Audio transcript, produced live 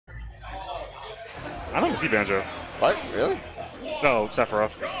I don't even see Banjo. What? Really? No,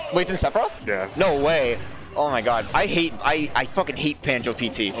 Sephiroth. Wait, it's in Sephiroth? Yeah. No way. Oh my god. I fucking hate Banjo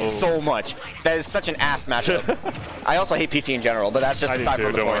PT so much. That is such an ass matchup. I also hate PT in general, but that's just aside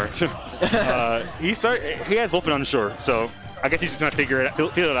from the point. He has Wolf and Unsure, so I guess he's just gonna figure it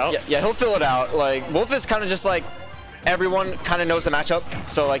out, feel it out. Yeah, he'll feel it out. Like Wolf is kind of just like everyone kind of knows the matchup,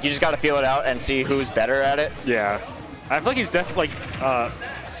 so like you just got to feel it out and see who's better at it. Yeah, I feel like he's definitely like.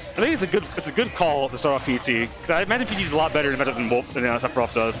 I think it's a good call to start off PT because I imagine PT is a lot better in matchup than Wolf than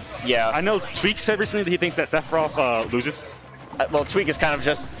Sephiroth does. Yeah. I know Tweak said recently that he thinks that Sephiroth loses. Well, Tweak is kind of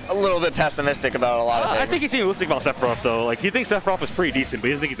just a little bit pessimistic about a lot of things. I think he's being realistic about Sephiroth though. Like he thinks Sephiroth is pretty decent, but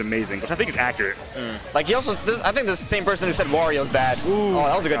he doesn't think he's amazing, which I think is accurate. Like he also, I think this is the same person who said Wario's bad. Ooh, oh,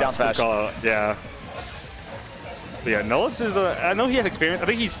 that was a good down smash. Good call out. Yeah. But yeah, nullus is I know he has experience. I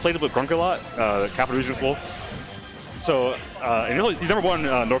think he's played with Grunk a lot, Capital Region's Wolf. So, and he's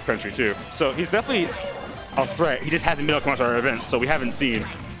 #1 North Country too. So he's definitely a threat. He just hasn't been able to come to our events, so we haven't seen.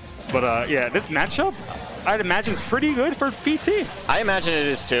 But yeah, this matchup, I'd imagine is pretty good for PT. I imagine it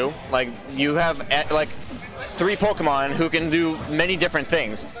is too. Like you have like 3 Pokemon who can do many different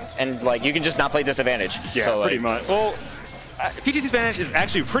things, and like you can just not play disadvantage. Yeah, so, pretty like, much. Well, PT's advantage is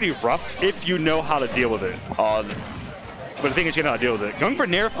actually pretty rough if you know how to deal with it. But the thing is, you know how to deal with it. Going for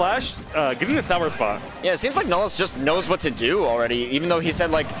Nair Flash, getting the sour spot. Yeah, it seems like nullus just knows what to do already, even though he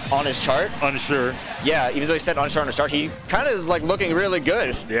said, like, on his chart. Unsure. Yeah, even though he said unsure on his chart, he kind of is, like, looking really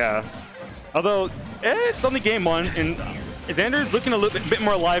good. Yeah. Although, it's only game 1, and Xander's looking a little bit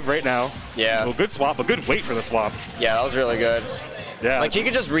more alive right now. Yeah. Well, good swap, a good wait for the swap. Yeah, that was really good. Yeah. Like, he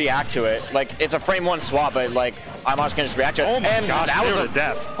could just react to it. Like, it's a frame 1 swap, but, like, iModerz can just react to it. Oh my gosh, that was a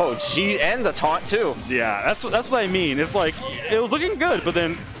death. Oh, gee, and the taunt, too. Yeah, that's what I mean. It's like, it was looking good, but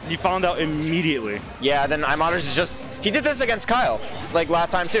then he found out immediately. Yeah, then iModerz is just, he did this against Kyle, like,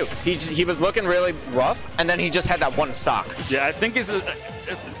 last time, too. He was looking really rough, and then he just had that one stock. Yeah, I think Dennis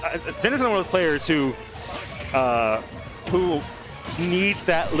is one of those players who needs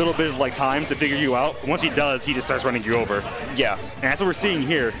that little bit of like time to figure you out. Once he does, he just starts running you over. Yeah. And that's what we're seeing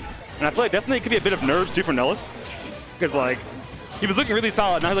here. And I feel like definitely it could be a bit of nerves too for nullus. Because like, he was looking really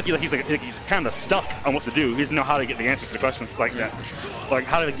solid, now he's kind of stuck on what to do. He doesn't know how to get the answers to the questions like that. Like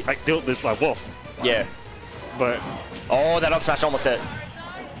how to like, deal with this Wolf. Yeah. But oh, that up smash almost hit.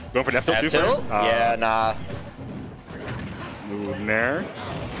 Going for Death Tilt too? Tilt? Yeah, nah. Ooh, Nair.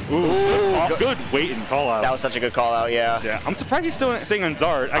 Ooh, good wait and call out. That was such a good call out, yeah. Yeah, I'm surprised he's still staying on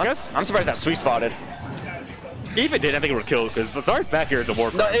Zard. I guess I'm surprised that sweet spotted. If it did, I think it would have killed because Zard's back here is a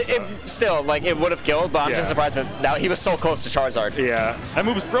war. No, it still, like, it would have killed, but I'm just surprised that he was so close to Charizard. Yeah, that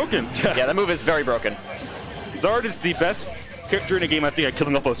move is broken. Yeah, that move is very broken. Zard is the best character in the game, I think, at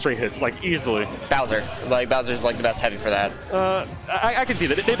killing off those straight hits, like, easily. Bowser. Like, Bowser's, like, the best heavy for that. I can see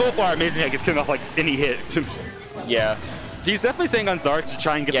that. They both are amazing at killing off, like, any hit. Yeah. He's definitely staying on Zard to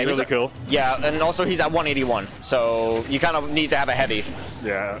try and get the early kill. Yeah, and also he's at 181, so you kind of need to have a heavy.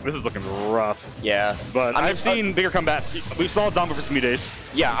 Yeah, this is looking rough. Yeah. But I've seen bigger comebacks. We saw Zomba for some days.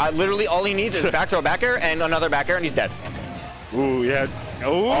 Yeah, literally all he needs is back throw back air and another back air and he's dead. Ooh, yeah.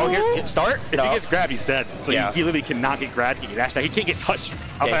 Oh, here, start? If he gets grabbed, he's dead. So yeah. he literally cannot get grabbed. He can dash that. He can't get touched.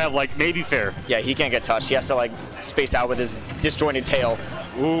 Outside of, like, maybe fair. Yeah, he can't get touched. He has to, like, space out with his disjointed tail.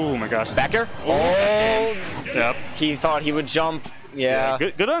 Ooh, my gosh. Back air? Oh. Yep. He thought he would jump. Yeah.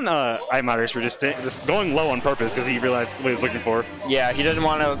 Good on iModerz for just going low on purpose because he realized what he was looking for. Yeah, he didn't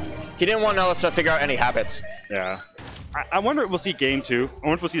want us to figure out any habits. Yeah. I wonder if we'll see game 2. I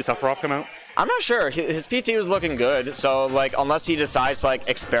wonder if we'll see the Sephiroth come out. I'm not sure. His PT was looking good, so like unless he decides to like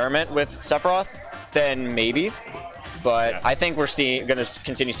experiment with Sephiroth, then maybe. But I think we're gonna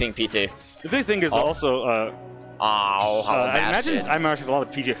continue seeing PT. The big thing is also I imagine iModerz has a lot of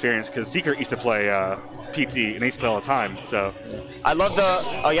PT experience because Secret used to play PT and they used to play all the time. So I love the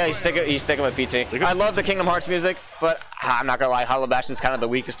he's sticking with PT. I love the Kingdom Hearts music, but I'm not gonna lie, Hollow Bastion is kind of the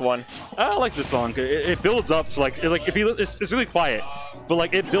weakest one. I like this song. It builds up to like it's really quiet, but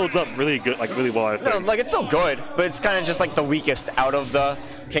like it builds up really good, like really well. I think. No, like it's still good, but it's kind of just like the weakest out of the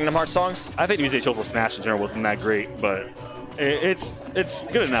Kingdom Hearts songs. I think the music for Smash in general wasn't that great, but it's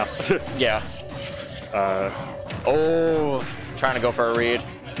good enough. Yeah. Trying to go for a read.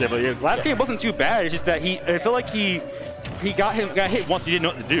 Yeah, but last game wasn't too bad. It's just that I feel like he got hit once. He didn't know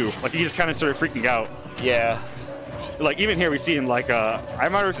what to do. Like he just kind of started freaking out. Yeah. Like even here we see him like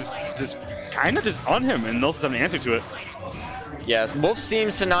iModerz is just kind of just on him, and Nullus doesn't have an answer to it. Yes, Wolf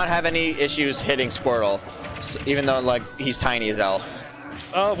seems to not have any issues hitting Squirtle, even though like he's tiny as hell.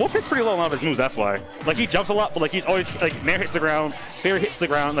 Wolf hits pretty low on a lot of his moves. That's why. Like he jumps a lot, but like he's always like Nair hits the ground, Fair hits the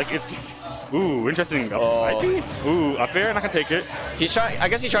ground. Like it's Ooh, interesting. Side B? Ooh, up air, not gonna take it. He's trying. I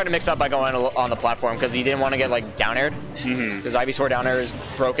guess he tried to mix up by going on the platform because he didn't want to get like down aired. Because Ivysaur down air is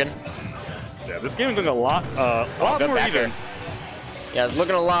broken. Yeah, this game is going a lot more even. Yeah, it's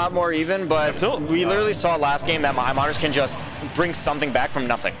looking a lot more even, but we literally saw last game that iModerz can just bring something back from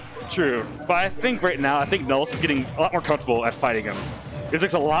nothing. True, but I think right now, nullus is getting a lot more comfortable at fighting him. This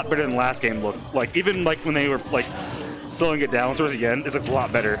looks a lot better than last game looked. Like, even like when they were like slowing it down towards the end, this looks a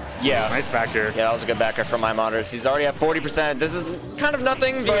lot better. Yeah. Nice back air. Yeah, that was a good backer from iModerz. He's already at 40%. This is kind of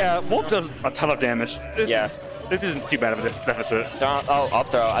nothing, but... Yeah, Wolf does a ton of damage. This isn't too bad of a deficit. Oh, up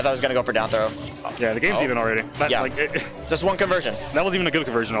throw. I thought I was going to go for down throw. Yeah, the game's even already. Yeah, like, just one conversion. That wasn't even a good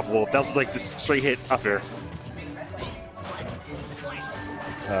conversion off Wolf. That was like just straight hit up air.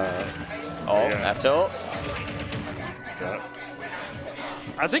 F tilt. Yeah.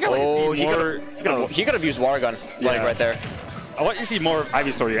 I think I like to see more... He could have used Water Gun, like, right there. I want you to see more of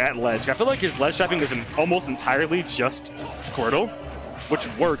Ivysaur at ledge. I feel like his ledge trapping is almost entirely just Squirtle, which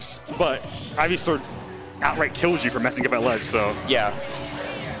works, but Ivysaur outright kills you for messing up at ledge, so... Yeah.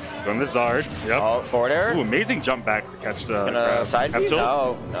 Going to Zard. Yep. Oh, forward air. Ooh, amazing jump back to catch the... Gonna side B?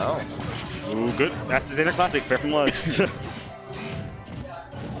 No, no. Ooh, good. That's the Xander Classic, fair from ledge.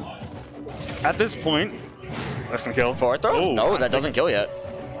 At this point, that's gonna kill. Forward throw? Oh, no, that doesn't kill yet.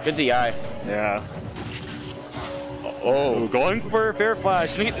 Good DI. Yeah. Oh. Ooh, going for fair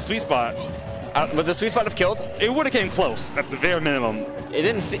flash. Didn't get the sweet spot. Would the sweet spot have killed? It would have came close at the very minimum. It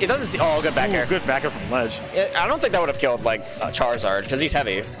didn't. It doesn't see. Oh, good back air. Good back air from ledge. I don't think that would have killed like Charizard because he's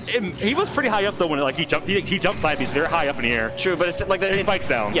heavy. He was pretty high up though when he jumped. He jumped side B, so they're high up in the air. True, but it's like it spikes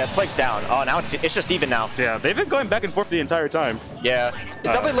down. Yeah, it spikes down. Oh, now it's just even now. Yeah, they've been going back and forth the entire time. Yeah, it's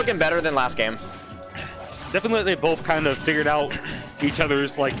definitely looking better than last game. Definitely, they both kind of figured out each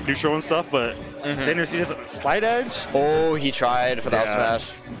other's like neutral and stuff, but Xander sees a slight edge. Oh, he tried for the up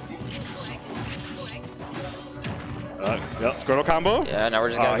smash. Yep, Squirtle combo. Yeah, now we're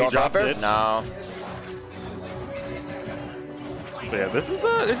just gonna go for up airs. No. But yeah, this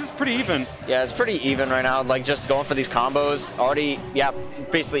is pretty even. Yeah, it's pretty even right now. Like just going for these combos, already. Yeah,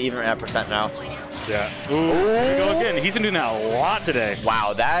 basically even at percent now. Yeah. Ooh, here we go again. He's been doing that a lot today.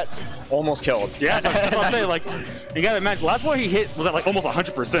 Wow, that almost killed. Yeah, that's what I'm saying. Like, you gotta imagine. Last one he hit was at like almost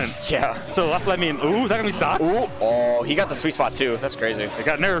 100%. Yeah. So that's what I mean. Ooh, is that gonna be stock? Ooh. Oh, he got the sweet spot too. That's crazy. It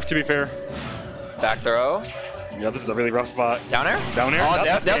got nerfed, to be fair. Back throw. Yeah, this is a really rough spot. Down air? Down air? Oh,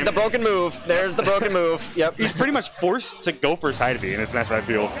 yep, the broken move. There's the broken move. Yep. He's pretty much forced to go for side B in this match, I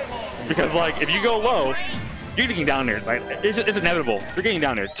feel. Because, like, if you go low, you're getting down there. Like, it's inevitable. You're getting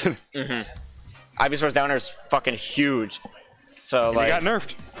down there. Ivysaur's down air is fucking huge. So, like... He got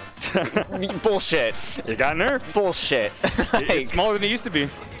nerfed. Bullshit. It got nerfed. Bullshit. It's smaller than it used to be.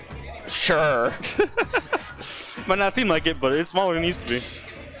 Sure. Might not seem like it, but it's smaller than it used to be.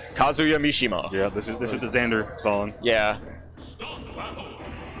 Kazuya Mishima. Yeah, this is the Xander song. Yeah.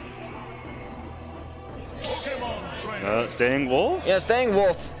 Staying Wolf? Yeah, staying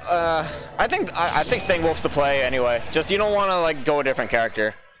Wolf. I think staying Wolf's the play anyway. Just you don't want to like go a different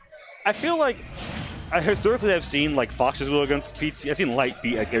character. I feel like historically I've seen like Fox's will against PT. I've seen Light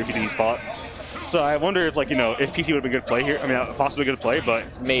beat at every PT spot. So I wonder if like if PT would have been a good play here. I mean, Fox would be a good play,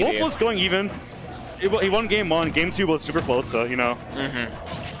 but maybe Wolf was going even. He won game 1. Game 2 was super close. So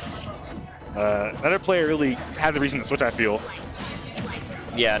another player really has a reason to switch, I feel.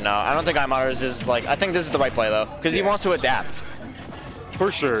 Yeah, no, I don't think iModerz is like. I think this is the right play though, because he wants to adapt.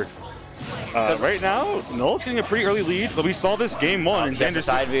 For sure. Right now, nullus getting a pretty early lead, but we saw this game 1. And Xander's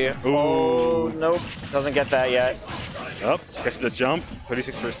side V. Ooh. Oh, nope, doesn't get that yet. Up, gets the jump,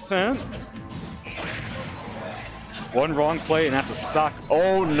 36%. One wrong play, and that's a stock.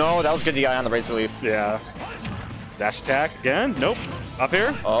 Oh no, that was good DI on the Razor Leaf. Yeah. Dash attack again. Nope. Up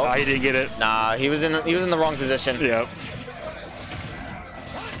here. Oh, he didn't get it. Nah, he was in the wrong position. Yep.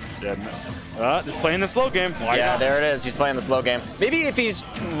 Just playing the slow game. Why yeah, not? there it is. He's playing the slow game. Maybe if he's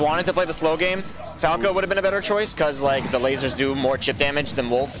wanted to play the slow game, Falco would have been a better choice because like the lasers do more chip damage than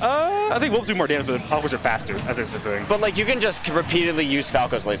Wolf. I think Wolves do more damage, but the powers are faster. That's the thing. But like you can just repeatedly use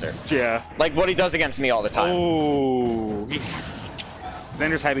Falco's laser. Yeah. Like what he does against me all the time. Oh.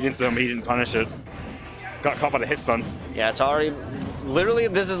 Xander's hyping into him. He didn't punish it. Got caught by the hit stun. Yeah, it's already. Literally,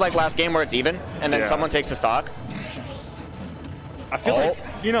 this is like last game where it's even, and then someone takes the stock. I feel like,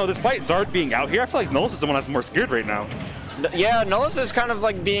 despite Zard being out here, I feel like nullus is the one that's more scared right now. Yeah, nullus is kind of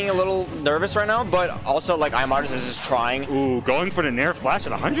like being a little nervous right now, but also like iModerz is just trying. Ooh, going for the Nair flash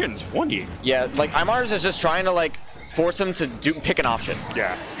at 120. Yeah, like iModerz is just trying to like force him to pick an option.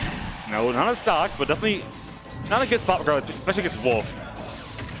 Yeah. No, not a stock, but definitely not a good spot regardless, especially against Wolf.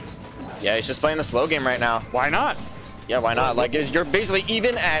 Yeah, he's just playing the slow game right now. Why not? Yeah, why not? Like, you're basically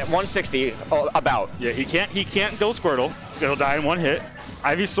even at 160, about. Yeah, he can't go Squirtle. It'll die in one hit.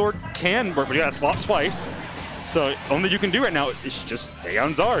 Ivy Sword can work, but you gotta swap twice. So only you can do right now is just stay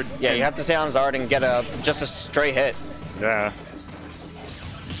on Zard. Yeah, you have to stay on Zard and get just a stray hit. Yeah.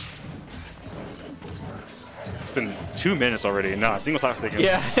 It's been 2 minutes already. No, single stock taken.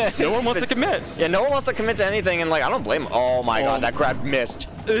 Yeah. No one wants to commit. Yeah, no one wants to commit to anything, and like I don't blame them. Oh my god, that grab missed.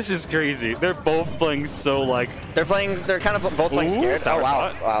 This is crazy. They're both playing so like. They're kind of both playing scared. Sour oh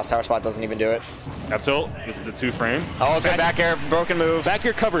wow, spot. wow, Sour Spot doesn't even do it. Up tilt. This is the 2-frame. Oh, good back air, broken move. Back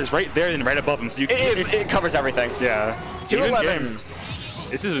air covers right there and right above him, so you. It covers everything. Yeah. 2-11.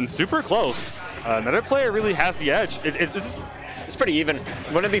 This has been super close. Another player really has the edge. It's pretty even.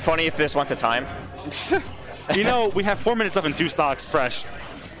 Wouldn't it be funny if this went to time? You know, we have 4 minutes left in 2 stocks fresh.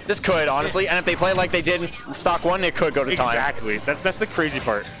 This could, honestly, and if they play like they did in stock 1, it could go to time. Exactly. That's the crazy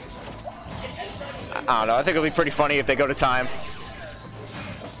part. I don't know. I think it'll be pretty funny if they go to time.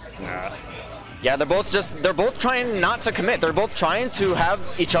 Nah. Yeah, they're both trying not to commit. They're both trying to have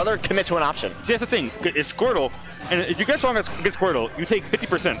each other commit to an option. See, that's the thing. It's Squirtle, and if you get strong against Squirtle, you take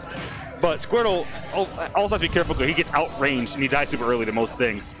 50%. But Squirtle also has to be careful because he gets outranged and he dies super early to most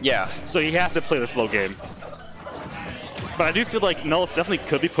things. Yeah. So he has to play the slow game. But I do feel like nullus definitely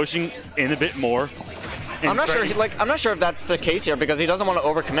could be pushing in a bit more. I'm not sure. I'm not sure if that's the case here because he doesn't want to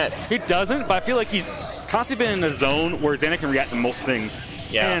overcommit. He doesn't, but I feel like he's constantly been in a zone where Xana can react to most things.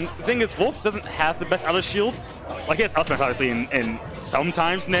 Yeah. And the thing is, Wolf doesn't have the best outer shield. Like, he has out smash, obviously, and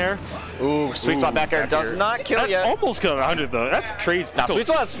sometimes Nair. Ooh, sweet spot back air does not kill yet. Almost killed 100, though. That's crazy. Now,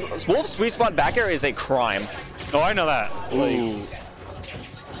 Wolf's sweet spot back air is a crime. Oh, I know that. Ooh.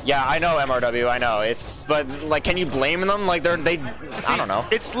 Yeah, I know MRW, I know. But like, can you blame them? Like, I don't know.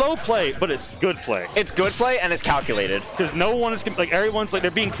 It's slow play, but it's good play. It's good play and it's calculated. Because no one is like everyone's like they're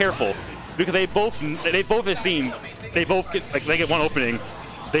being careful because they both have seen they get one opening,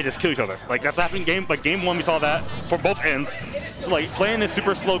 they just kill each other. Like that's happening game 1 we saw that for both ends. So like playing this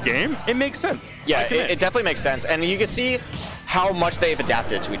super slow game, it makes sense. Yeah, it definitely makes sense, and you can see how much they've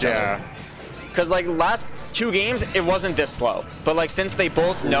adapted to each other. Because like last 2 games, it wasn't this slow. But like since they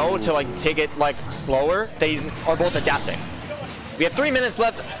both know to like take it like slower, they are both adapting. We have 3 minutes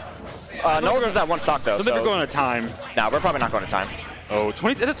left. nullus is at 1 stock though. I think we're going to time. Nah, we're probably not going to time. Oh,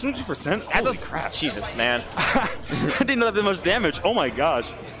 20. That's 20%. Holy crap! Jesus, man. I didn't know that much damage. Oh my gosh.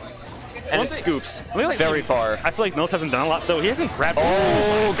 And it scoops very far. I feel like nullus hasn't done a lot though. He hasn't grabbed.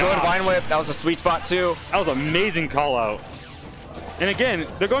 Oh, good vine whip. That was a sweet spot too. That was an amazing call out. And again,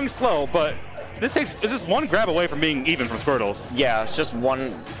 they're going slow, but this is just 1 grab away from being even from Squirtle. Yeah, it's just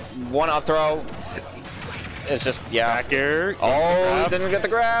one up throw. It's just, yeah. Back air. Oh, didn't get the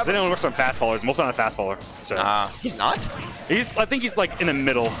grab. They don't work on fast fallers. Most on a fast faller. So. He's not? I think he's like in the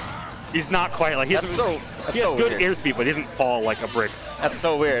middle. He's not quite like he has good airspeed, but he doesn't fall like a brick. That's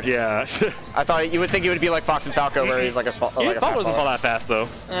so weird. Yeah. I thought you would think he would be like Fox and Falco, where he's like a fast faller. Doesn't fall that fast though.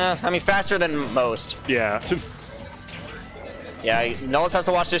 I mean, faster than most. Yeah. Yeah, nullus has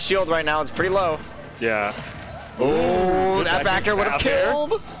to watch this shield right now. It's pretty low. Yeah. Ooh, that back air would have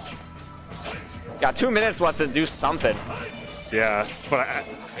killed. Got 2 minutes left to do something. Yeah, but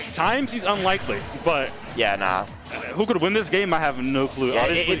times he's unlikely. But yeah, nah. Who could win this game? I have no clue. Yeah,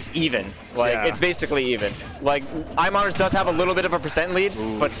 it's even. Like it's basically even. Like iModerz does have a little bit of a percent lead,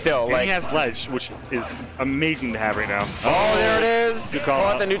 but still, and like he has ledge, which is amazing to have right now. Oh, there it is. Good call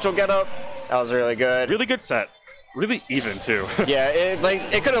out the neutral get up. That was really good. Really good set. Really even too. Yeah,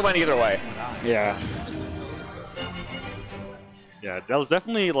 it could have went either way. Yeah. Yeah, that was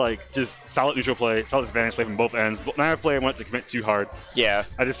definitely like just solid neutral play, solid advantage play from both ends. But neither player wanted to commit too hard. Yeah.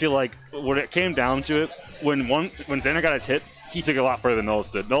 I just feel like when it came down to it, when Xana got his hit, he took it a lot further than nullus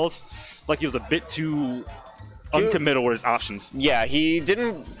did. nullus, like he was a bit too uncommittal with his options. Yeah, he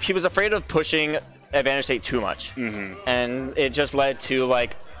was afraid of pushing advantage state too much. And it just led to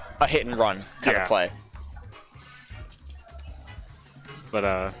like a hit and run kind of play. But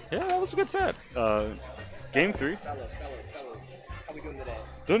yeah, that was a good set. Game 3. Fellas. How we doing today?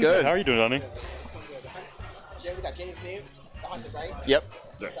 Doing good. How are you doing, Donnie? Yeah, we got Jay's name, the hunter, right? Yep.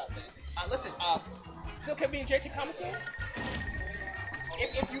 What's up, man? Listen, still can me and Jay take commentary?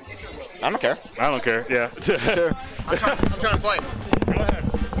 If you're willing. I don't care. I don't care. Yeah. Sure. I'm trying to play. Go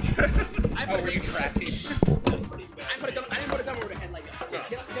ahead. Were you tracking? I didn't put a gun over the head like that.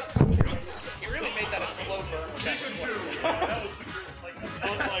 Get up. You really made that a slow burn. I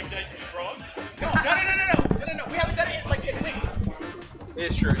was like, did I do it wrong? No. We haven't done it in weeks. It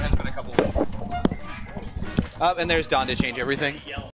is true. It has been a couple of weeks. And there's Don to change everything.